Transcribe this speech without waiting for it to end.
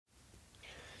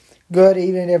Good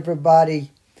evening,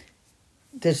 everybody.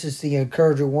 This is the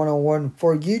Encourager 101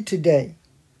 for you today.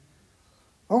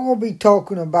 I'm going to be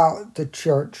talking about the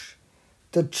church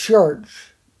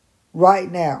right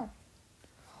now.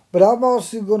 But I'm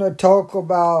also going to talk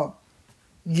about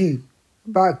you,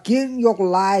 about getting your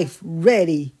life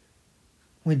ready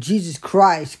when Jesus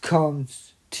Christ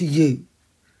comes to you.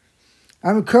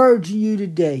 I'm encouraging you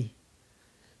today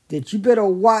that you better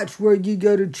watch where you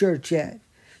go to church at.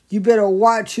 You better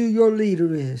watch who your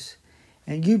leader is.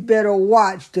 And you better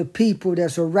watch the people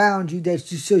that's around you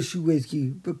that's associated with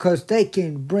you, because they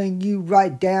can bring you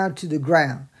right down to the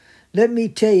ground. Let me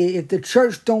tell you, if the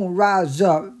church don't rise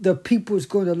up, the people's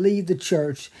going to leave the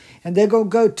church. And they're going to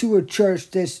go to a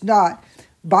church that's not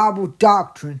Bible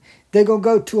doctrine. They're going to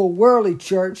go to a worldly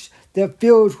church that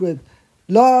fills with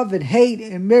love and hate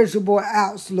and miserable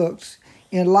outlooks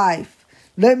in life.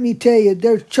 Let me tell you,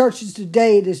 there's churches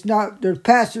today there's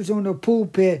pastors on the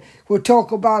pulpit will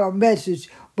talk about a message,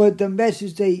 but the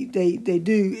message they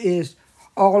do is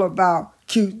all about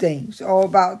cute things, all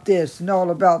about this and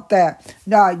all about that.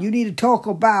 Now, you need to talk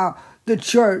about the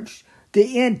church,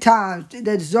 the end times that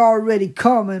is already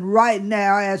coming right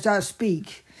now as I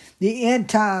speak. The end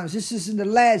times, this is in the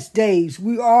last days.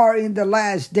 We are in the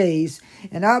last days.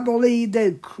 And I believe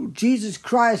that Jesus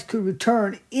Christ could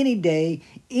return any day,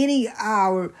 any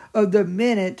hour of the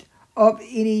minute of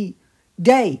any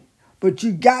day. But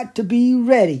you got to be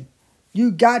ready.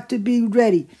 You got to be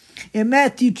ready. In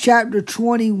Matthew chapter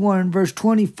 21, verse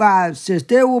 25 says,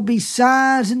 "There will be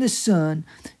signs in the sun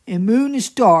and moon and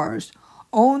stars.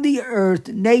 On the earth,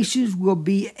 nations will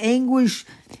be anguished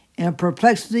and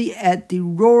perplexity at the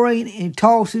roaring and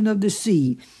tossing of the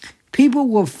sea. People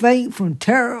will faint from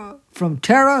terror,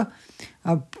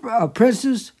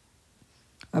 princesses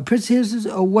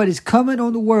of what is coming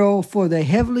on the world, for the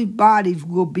heavenly bodies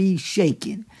will be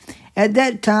shaken. At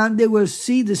that time they will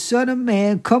see the Son of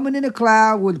Man coming in a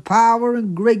cloud with power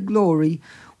and great glory.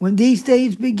 When these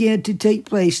things begin to take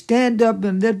place, stand up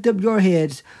and lift up your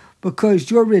heads,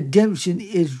 because your redemption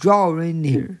is drawing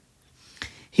near."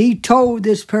 He told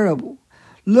this parable.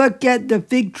 Look at the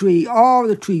fig tree, all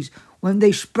the trees. When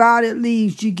they sprouted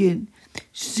leaves, you can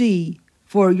see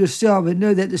for yourself and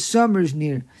know that the summer is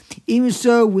near. Even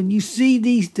so, when you see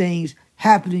these things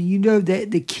happening, you know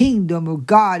that the kingdom of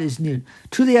God is near.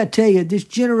 Truly, I tell you, this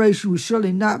generation will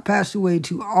surely not pass away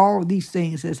till all these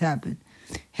things has happened.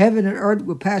 Heaven and earth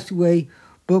will pass away,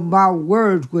 but my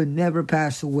words will never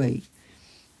pass away.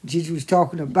 Jesus was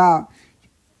talking about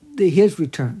his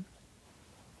return.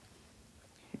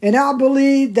 And I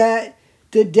believe that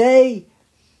today,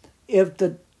 if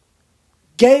the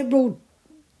Gabriel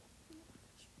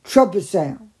trumpet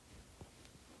sound,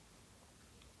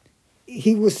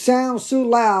 he will sound so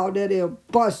loud that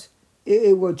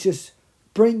it will just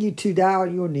bring you to down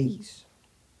on your knees.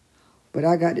 But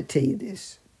I got to tell you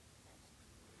this.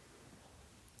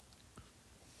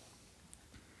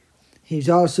 He's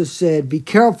also said, be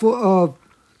careful of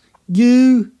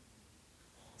you.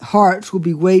 Hearts will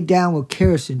be weighed down with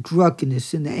cares and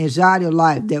drunkenness and the anxiety of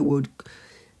life that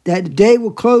the day will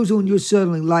close on you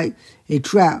suddenly like a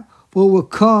trap, for it will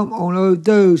come on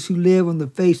those who live on the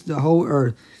face of the whole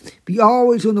earth. Be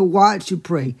always on the watch and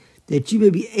pray, that you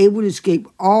may be able to escape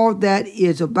all that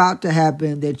is about to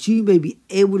happen, that you may be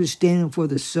able to stand for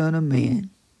the Son of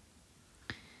Man.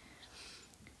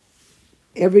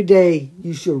 Every day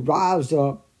you should rise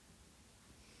up.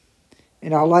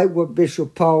 And I like what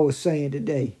Bishop Paul was saying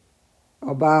today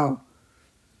about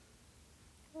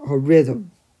a rhythm.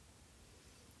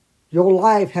 Your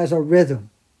life has a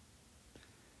rhythm.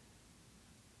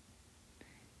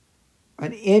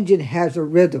 An engine has a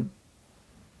rhythm.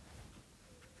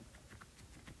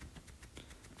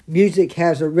 Music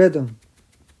has a rhythm.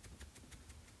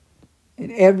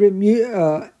 And every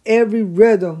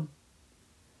rhythm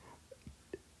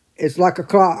is like a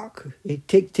clock. It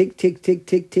tick, tick, tick, tick,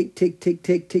 tick, tick, tick, tick,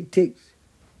 tick, tick, tick.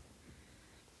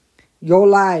 Your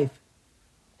life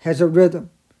has a rhythm.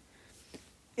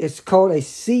 It's called a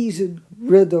season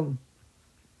rhythm.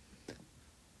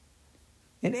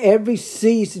 And every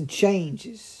season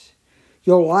changes.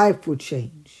 Your life will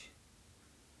change.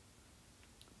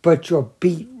 But your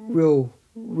beat will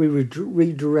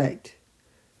redirect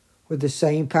with the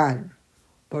same pattern.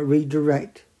 But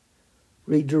redirect.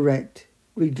 And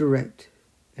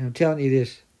I'm telling you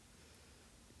this.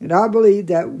 And I believe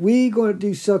that we're going to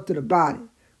do something about it.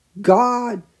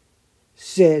 God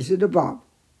says in the Bible,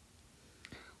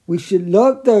 we should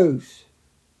love those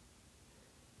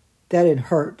that it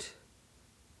hurt.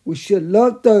 We should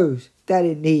love those that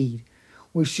in need.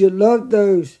 We should love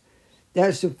those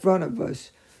that's in front of us.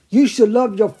 You should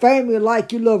love your family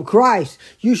like you love Christ.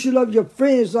 You should love your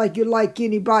friends like you like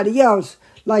anybody else,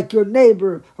 like your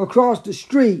neighbor across the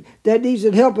street that needs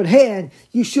a helping hand.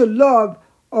 You should love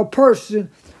a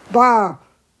person by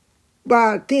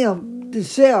them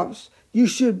themselves. You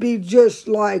should be just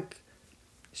like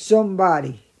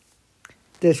somebody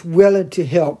that's willing to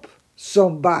help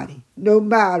somebody, no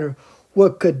matter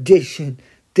what condition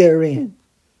they're in.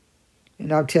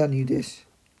 And I'm telling you this.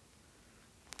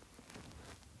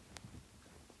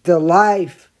 The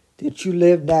life that you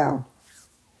live now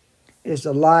is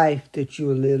the life that you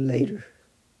will live later.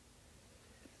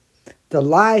 The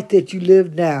life that you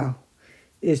live now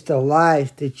is the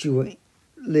life that you will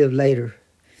live later.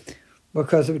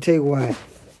 Because let me tell you why.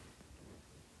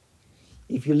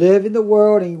 If you live in the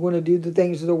world and you want to do the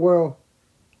things of the world,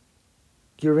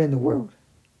 you're in the world.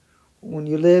 When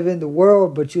you live in the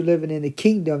world but you're living in the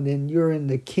kingdom, then you're in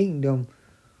the kingdom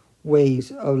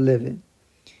ways of living.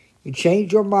 You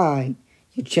change your mind,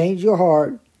 you change your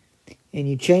heart, and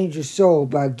you change your soul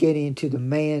by getting into the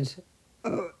man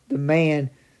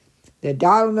that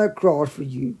died on that cross for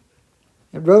you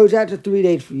and rose after 3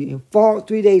 days for you and fought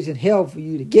 3 days in hell for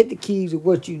you to get the keys of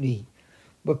what you need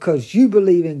because you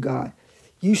believe in God.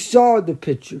 You saw the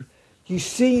picture. You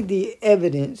see the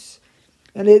evidence.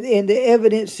 And the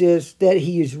evidence is that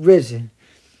he is risen.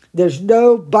 There's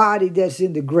nobody that's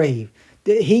in the grave.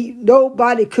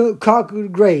 Nobody could conquer the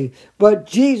grave, but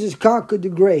Jesus conquered the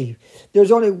grave.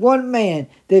 There's only one man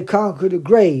that conquered the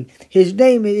grave. His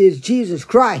name is Jesus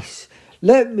Christ.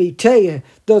 Let me tell you,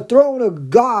 the throne of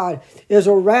God is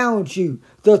around you.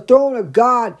 The throne of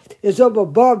God is up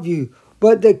above you.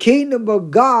 But the kingdom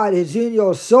of God is in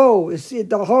your soul. It's in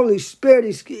the Holy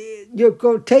Spirit. You're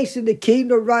going to taste the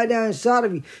kingdom right now inside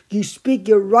of you. You speak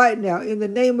it right now in the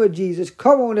name of Jesus.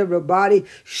 Come on, everybody.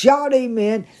 Shout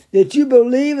amen. That you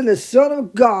believe in the Son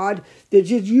of God. That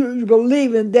you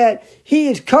believe in that he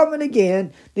is coming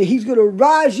again. That he's going to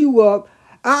rise you up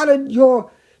out of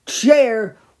your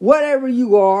chair, whatever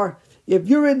you are. If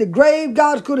you're in the grave,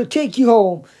 God's going to take you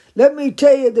home. Let me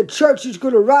tell you, the church is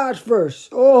going to rise first.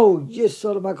 Oh, yes,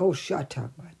 son of my God, shut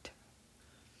up.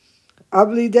 I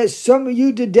believe that some of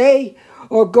you today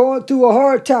are going through a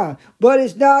hard time, but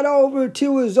it's not over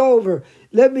until it's over.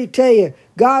 Let me tell you,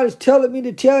 God is telling me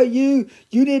to tell you,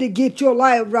 you need to get your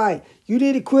life right. You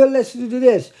need to quit listening to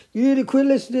this. You need to quit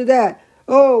listening to that.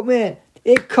 Oh, man,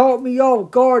 it caught me off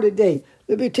guard today.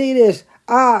 Let me tell you this.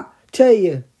 I tell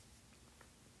you,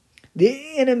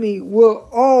 the enemy will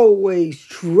always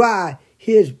try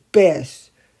his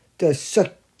best to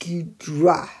suck you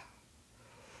dry.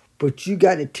 But you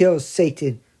got to tell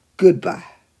Satan goodbye.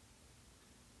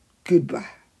 Goodbye.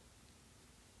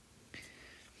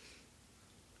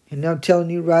 And I'm telling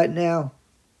you right now,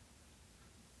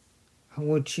 I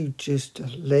want you just to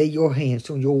lay your hands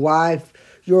on your wife,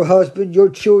 your husband, your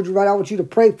children. Right? I want you to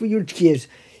pray for your kids.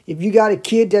 If you got a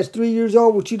kid that's 3 years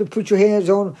old, I want you to put your hands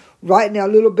on right now. A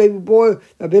little baby boy,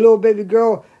 a little baby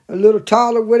girl, a little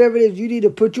toddler, whatever it is. You need to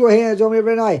put your hands on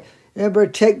every night and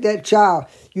protect that child.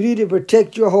 You need to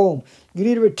protect your home. You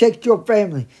need to protect your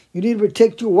family. You need to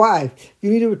protect your wife. You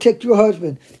need to protect your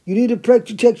husband. You need to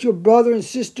protect your brother and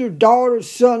sister, daughter,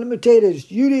 son. Let me tell you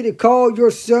this. You need to call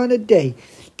your son today.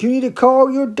 You need to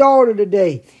call your daughter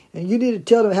today. And you need to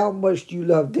tell them how much you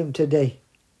love them today.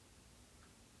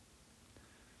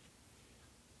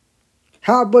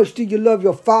 How much do you love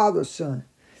your father, son?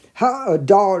 A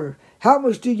daughter? How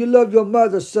much do you love your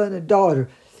mother, son, and daughter?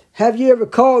 Have you ever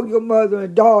called your mother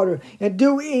and daughter and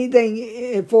do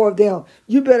anything for them?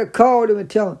 You better call them and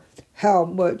tell them how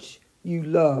much you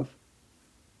love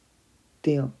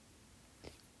them.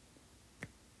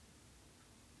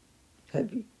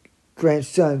 Have you,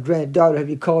 grandson, granddaughter, have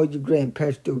you called your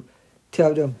grandparents to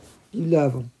tell them you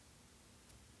love them?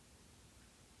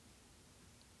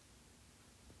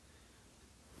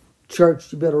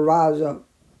 Church, you better rise up.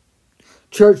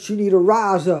 Church, you need to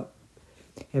rise up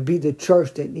and be the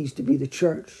church that needs to be the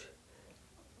church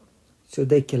so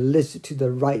they can listen to the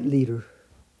right leader,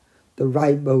 the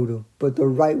right motive, but the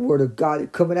right word of God is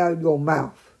coming out of your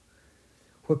mouth.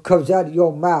 What comes out of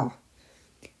your mouth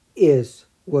is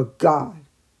what God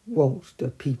wants the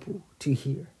people to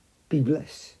hear. Be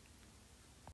blessed.